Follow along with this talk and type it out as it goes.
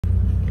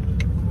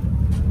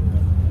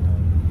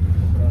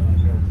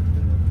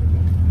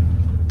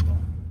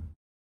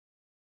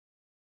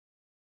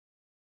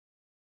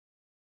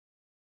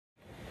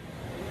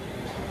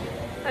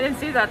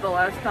see that the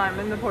last time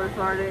in the Port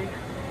Authority.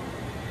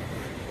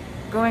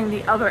 Going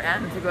the other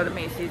end to go to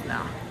Macy's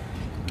now.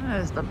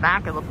 This is the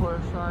back of the Port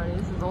Authority.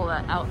 This is all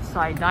that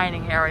outside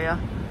dining area.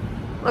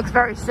 Looks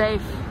very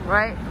safe,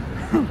 right?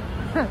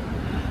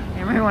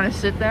 Anybody want to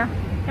sit there?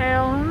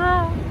 Hell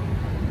no.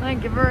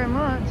 Thank you very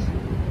much.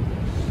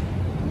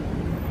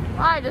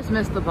 I just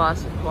missed the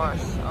bus, of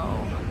course, so.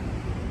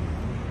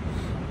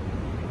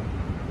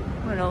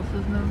 What else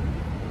is new?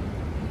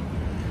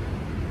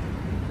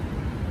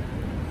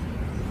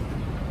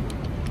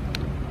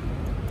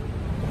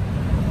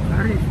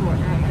 Oh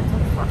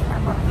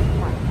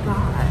my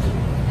God.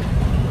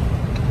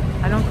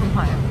 I don't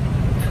complain.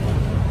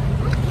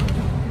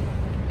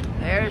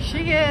 There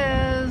she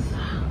is.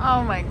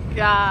 Oh my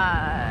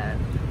God.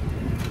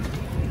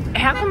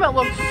 How come it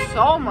looks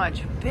so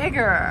much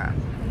bigger?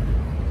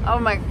 Oh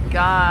my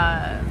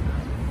God.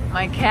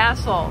 My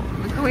castle.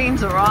 The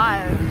Queen's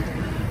arrived.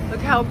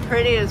 Look how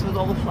pretty it is with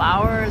all the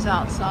flowers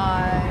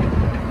outside.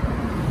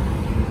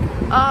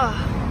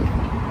 Oh.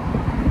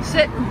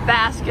 Sit and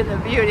bask in the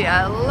beauty.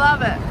 I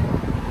love it.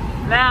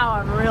 Now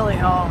I'm really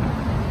home.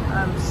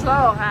 I'm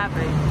so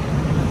happy.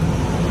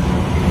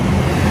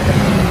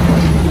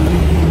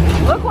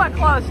 Look what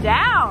closed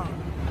down.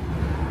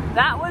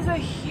 That was a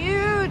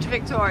huge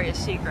Victoria's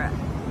Secret.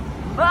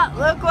 But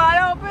look what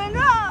opened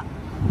up.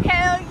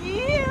 Hell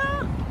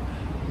yeah.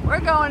 We're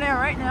going there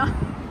right now.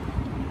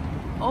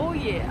 Oh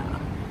yeah.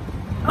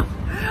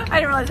 I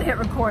didn't realize I hit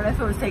record. I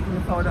thought I was taking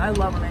a photo. I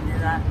love when I do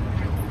that.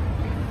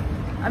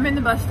 I'm in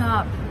the bus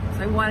stop.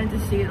 I wanted to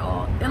see it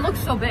all. It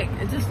looks so big.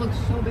 It just looks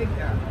so big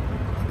there.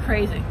 It's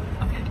crazy.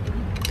 Okay.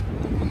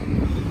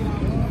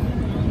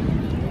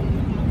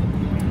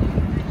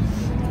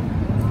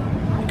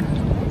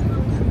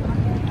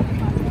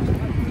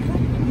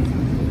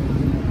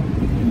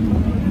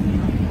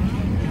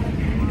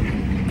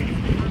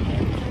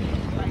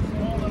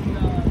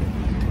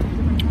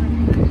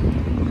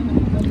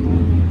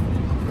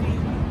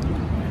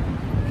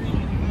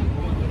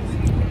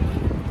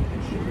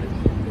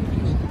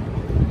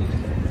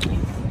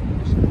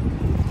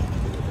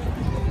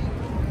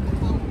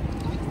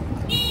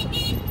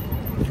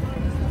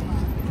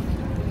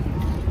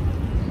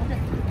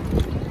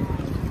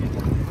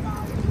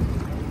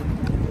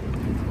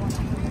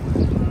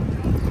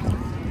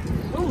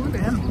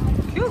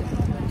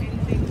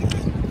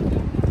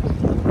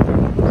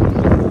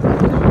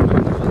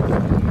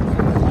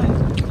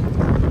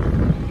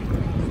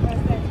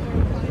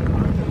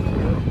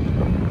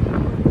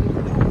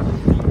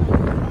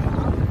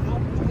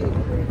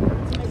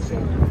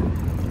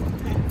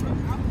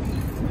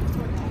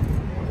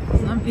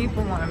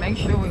 People want to make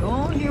sure we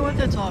all hear what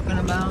they're talking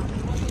about.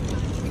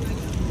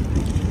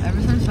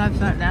 Ever since I've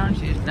sat down,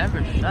 she's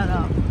never shut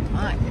up.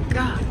 My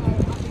God.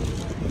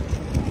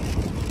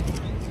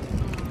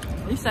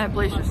 At least I have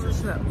places to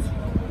sit.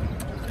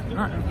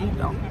 Not to eat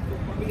though.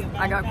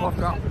 I got coughed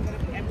up.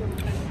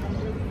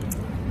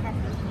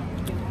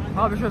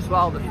 Probably should have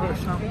swallowed it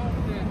first, huh?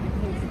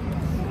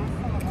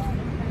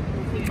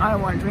 I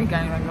don't want to drink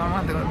anything, so I don't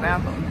have to go to the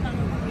bathroom.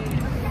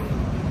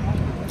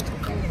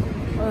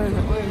 Where is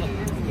it? Where is it?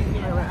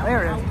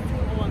 There it is.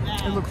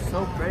 It looks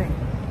so pretty.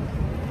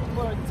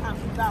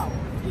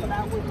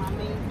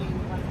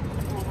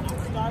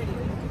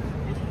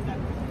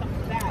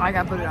 I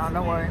gotta put it on,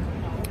 don't worry.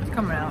 It's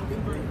coming out.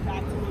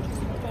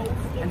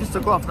 I just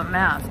took off the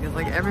mask. It's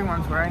like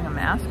everyone's wearing a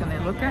mask and they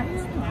look at you.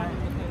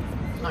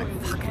 I'm like,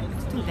 fuck it,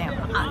 it's too damn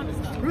hot.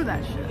 Screw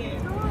that shit.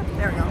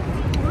 There we go.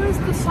 Where's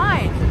the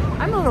sign?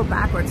 I'm a little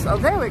backwards. Oh,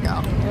 there we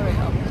go. There we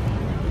go.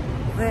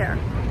 There.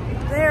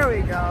 There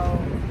we go.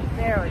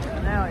 There we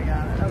go. Now we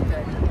got it.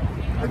 Okay.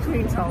 The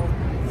Queen's home.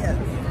 Yes.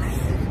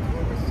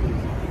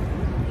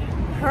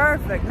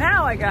 Perfect.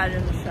 Now I got it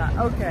in the shot.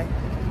 Okay.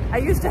 I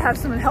used to have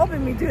someone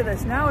helping me do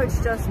this. Now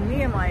it's just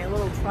me and my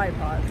little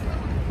tripod.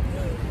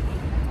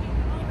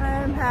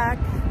 I'm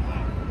packed.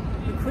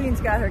 The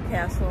Queen's got her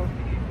castle.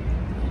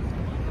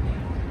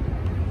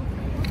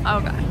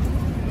 Okay.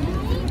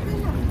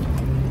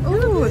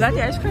 Ooh, that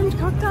the ice cream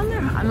truck down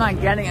there? I'm not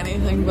getting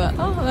anything, but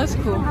oh, that's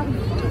cool.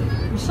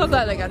 I'm so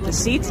glad I got the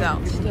seats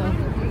out still.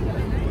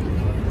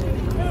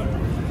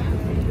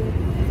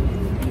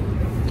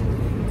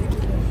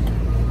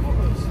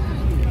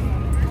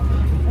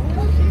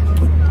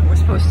 We're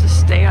supposed to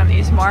stay on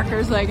these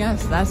markers, I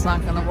guess. That's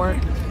not gonna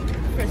work.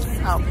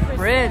 How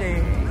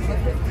pretty.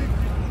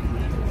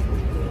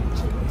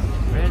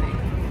 Pretty.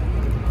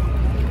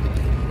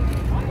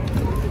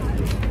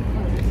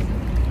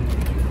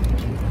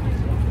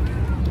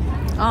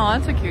 Oh,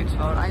 that's a cute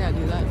photo. I gotta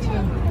do that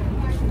too.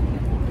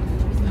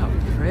 How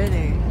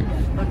pretty.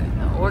 Look at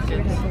the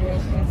orchids.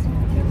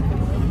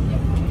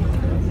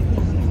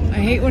 I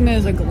hate when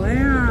there's a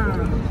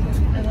glare.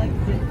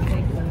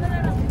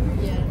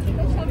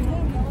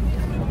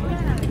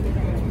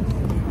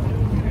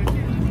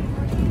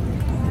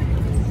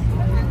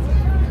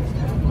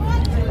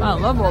 I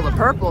love all the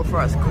purple for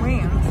us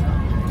queens.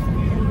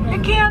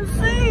 You can't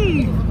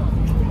see.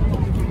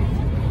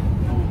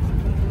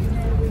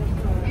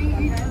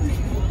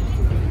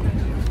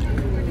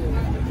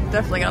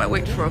 Definitely gotta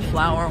wait for a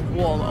flower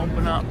wall to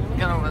open up.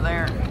 Get over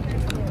there.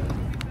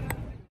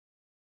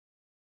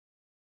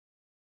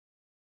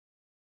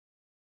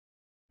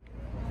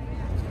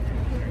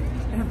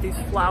 They have these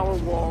flower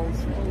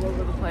walls all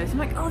over the place. I'm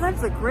like, oh,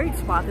 that's a great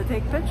spot to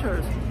take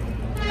pictures.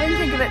 I didn't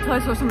think of it until I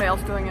saw somebody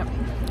else doing it.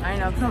 I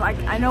know, cause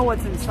I know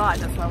what's inside.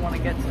 That's what I want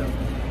to get to.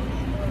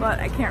 But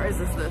I can't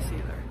resist this either.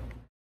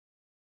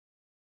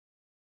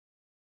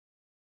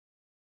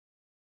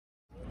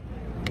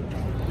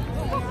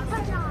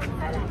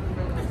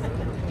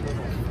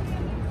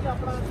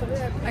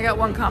 I got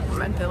one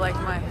compliment. They like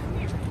my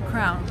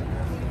crown.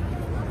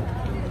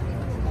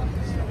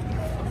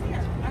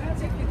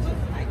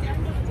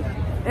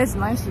 It's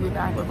nice to be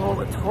back with all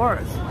the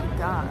tourists. Oh my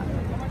God.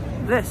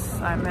 This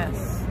I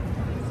miss.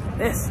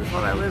 This is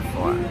what I live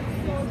for.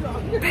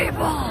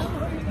 People!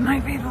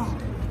 My people!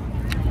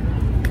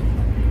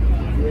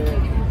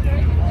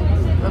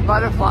 The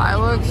butterfly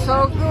looks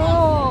so cool!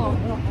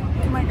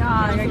 Oh my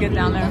God, I gotta get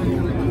down there.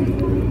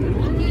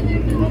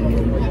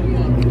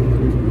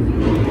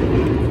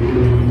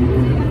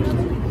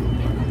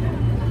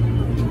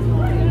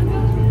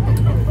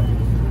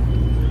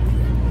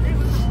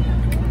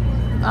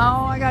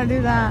 Oh, I gotta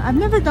do that. I've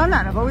never done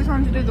that. I've always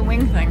wanted to do the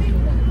wing thing.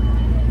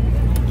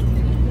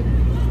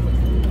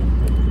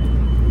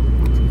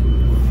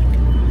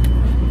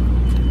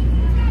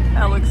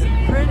 That looks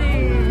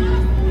pretty.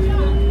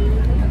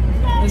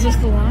 Is this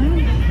the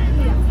line?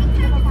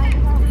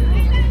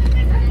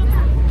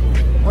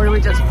 Or do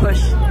we just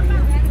push?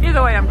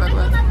 Either way, I'm good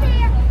with.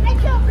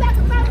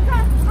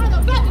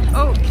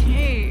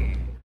 Okay.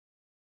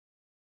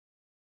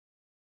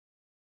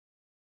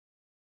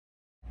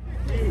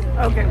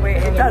 Okay, wait,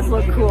 it does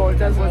look cool. It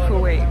does look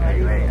cool. Wait.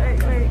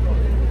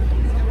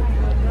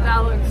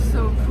 That looks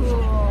so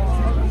cool.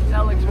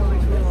 That looks really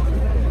cool.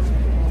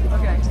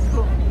 Okay,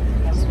 cool.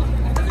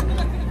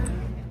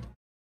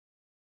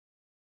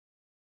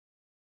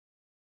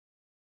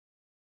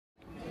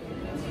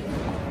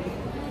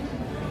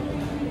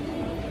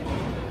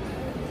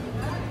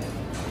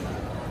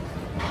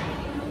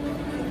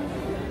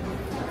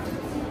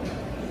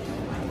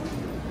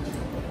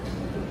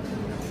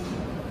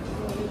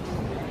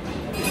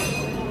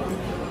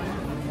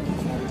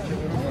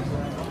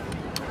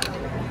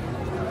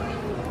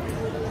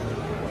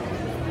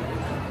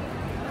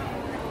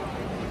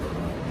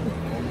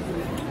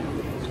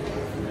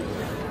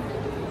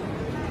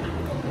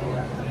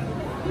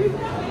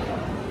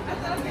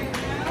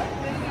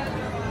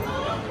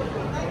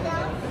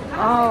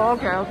 Oh,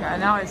 okay.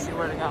 Now I see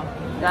where to go.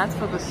 That's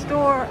for the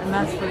store, and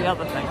that's for the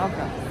other thing.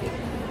 Okay.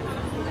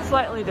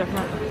 Slightly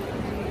different.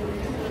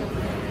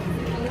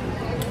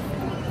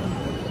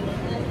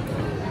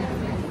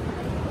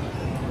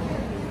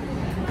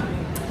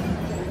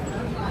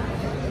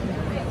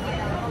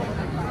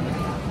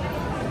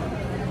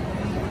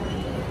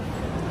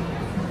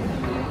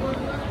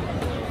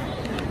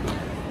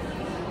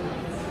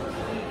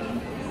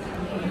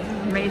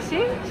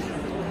 Macy?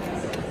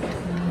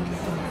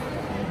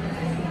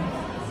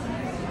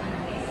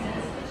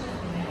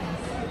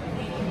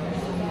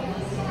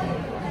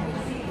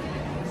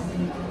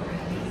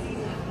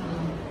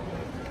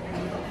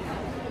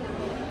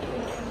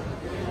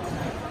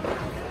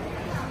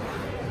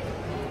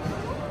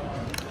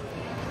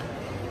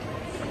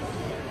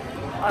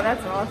 Oh,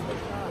 that's awesome.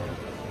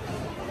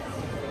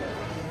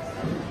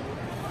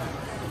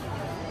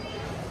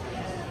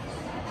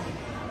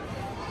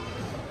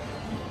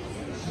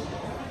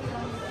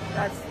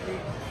 That's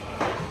sweet.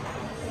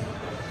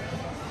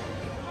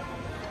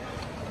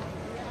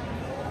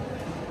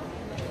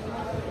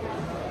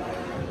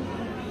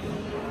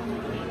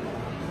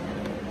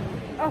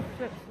 Oh,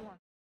 shit.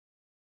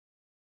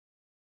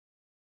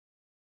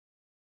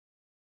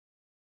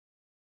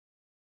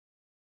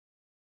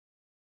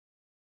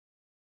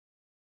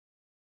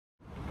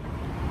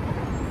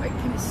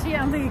 See, I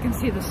don't think you can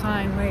see the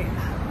sign. Wait.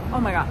 Oh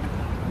my God.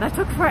 That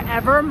took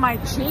forever. My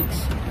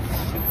cheeks.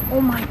 Oh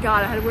my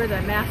God. I had to wear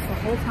that mask the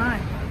whole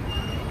time.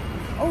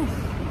 Oh,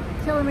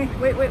 killing me.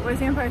 Wait. Where's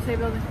the Empire State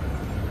Building?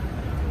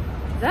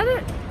 Is that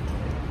it?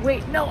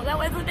 Wait, no, that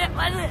wasn't it.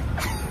 Was it?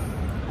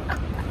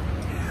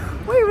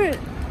 Wait a minute.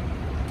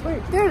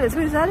 Wait, there it is.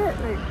 Wait, is that it?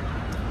 Wait.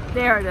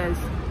 There it is.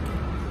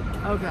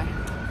 Okay.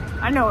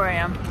 I know where I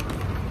am.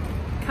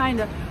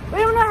 Kinda.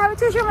 Wait, I'm not having a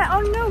tissue on my.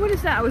 Oh no, what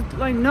is that?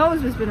 My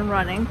nose has been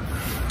running.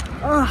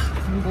 Ugh,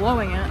 I'm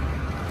blowing it.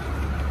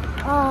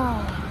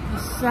 Oh, the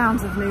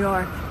sounds of New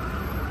York.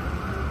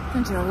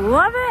 Don't you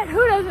love it?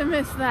 Who doesn't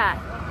miss that?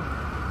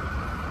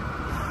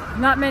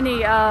 Not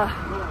many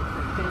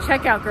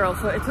checkout girls,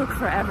 so it took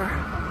forever.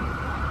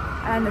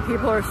 And the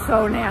people are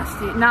so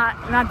nasty.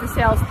 Not the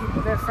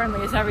salespeople, they're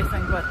friendly as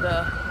everything, but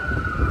the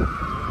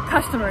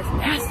customers,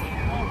 nasty.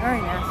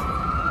 Very nasty.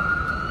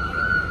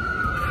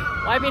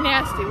 Why be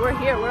nasty? We're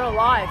here, we're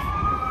alive.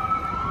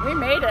 We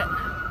made it.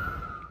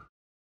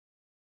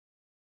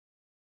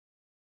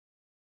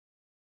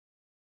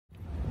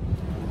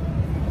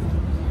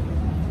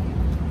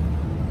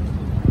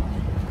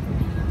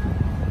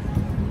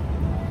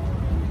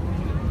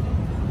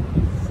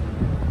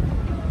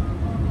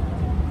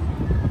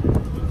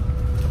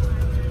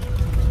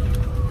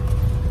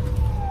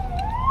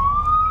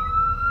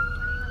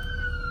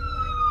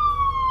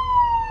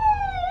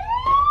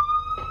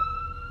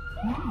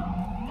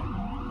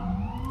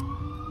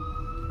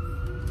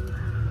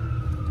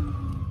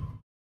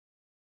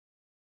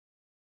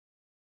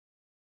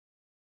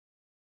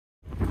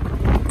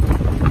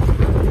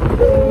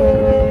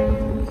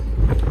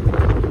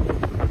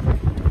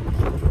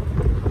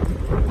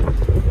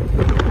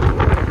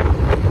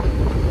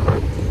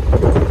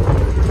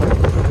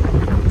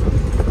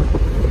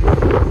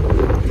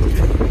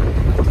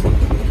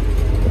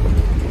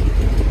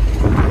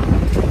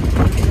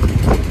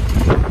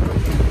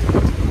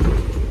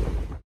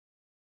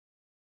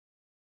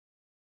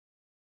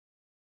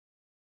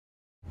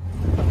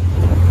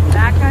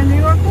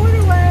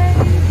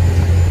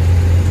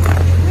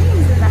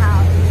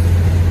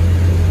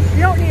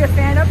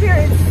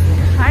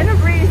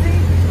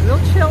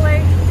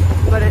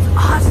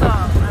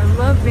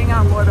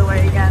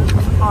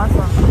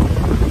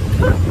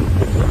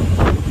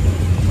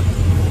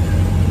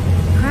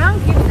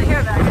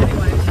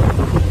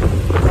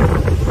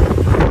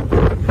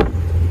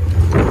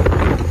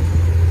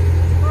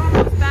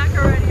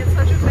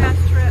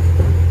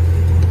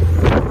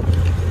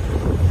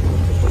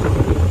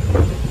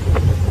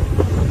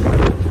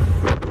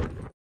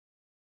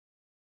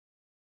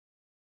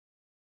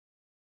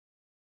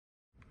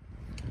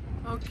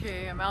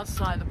 Okay, I'm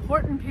outside the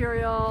Port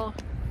Imperial.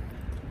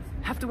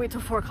 Have to wait till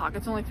 4 o'clock.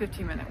 It's only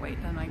 15-minute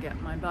wait, then I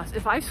get my bus.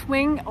 If I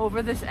swing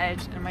over this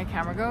edge and my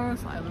camera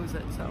goes, I lose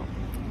it. So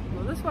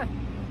go this way.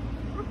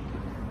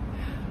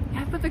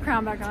 Yeah, put the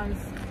crown back on.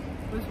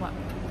 Who's what?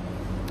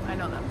 I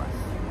know that bus.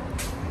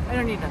 I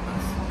don't need that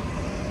bus.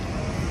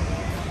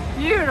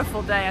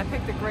 Beautiful day. I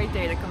picked a great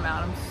day to come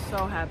out. I'm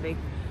so happy.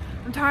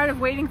 I'm tired of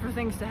waiting for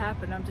things to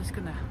happen. I'm just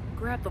gonna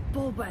grab the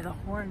bull by the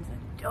horns and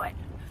do it.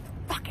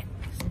 Fuck it.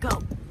 Let's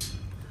go.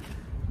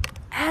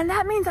 And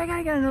that means I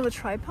gotta get another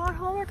tripod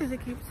holder because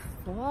it keeps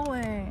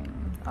falling.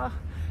 Oh,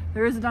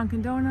 there is a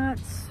Dunkin'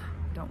 Donuts.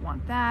 Don't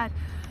want that.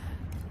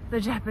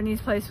 The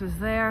Japanese place was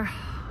there.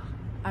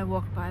 I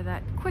walked by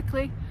that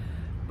quickly,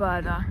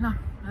 but no,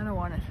 I don't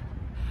want it.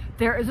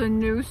 There is a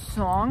new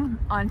song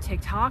on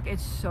TikTok.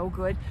 It's so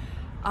good.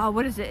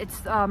 What is it?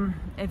 It's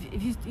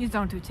if you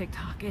don't do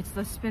TikTok, it's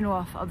the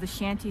spin-off of the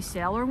Shanty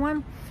Sailor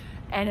one,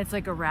 and it's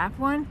like a rap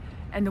one.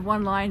 And the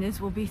one line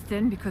is, "We'll be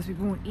thin because we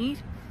won't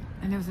eat."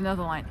 And there was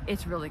another line.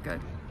 It's really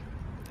good.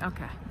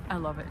 Okay, I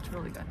love it. It's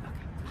really good.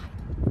 Okay.